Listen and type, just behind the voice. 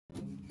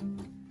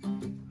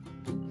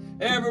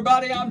Hey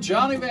everybody, I'm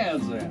Johnny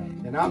Van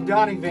Zandt. And I'm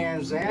Donnie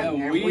Van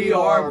Zandt. And we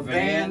are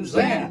Van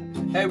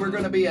Zandt. Hey, we're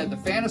going to be at the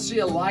Fantasy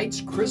of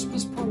Lights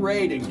Christmas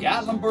Parade in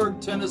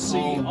Gatlinburg, Tennessee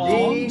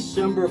on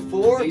December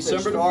 4th.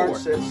 December it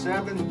starts 4th.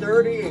 at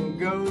 7:30 and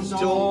goes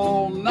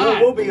all on.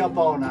 night. We'll be up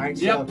all night.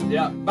 Yep, so.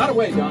 yeah. By the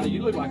way, Donnie,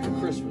 you look like a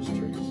Christmas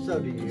tree.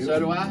 So do you. So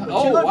do I. But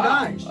oh, you look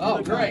wow. Nice.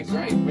 Oh, great,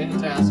 great.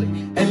 Fantastic.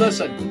 Hey,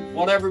 listen,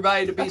 want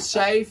everybody to be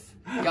safe.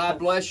 God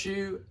bless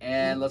you,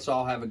 and let's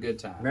all have a good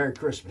time. Merry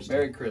Christmas.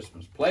 Merry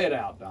Christmas. Play it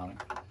out, Donnie.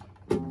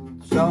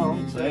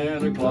 Some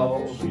Santa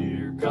Claus,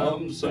 here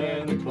comes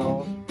Santa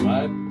Claus,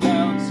 right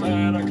down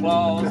Santa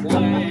Claus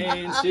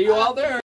Lane. See you all there.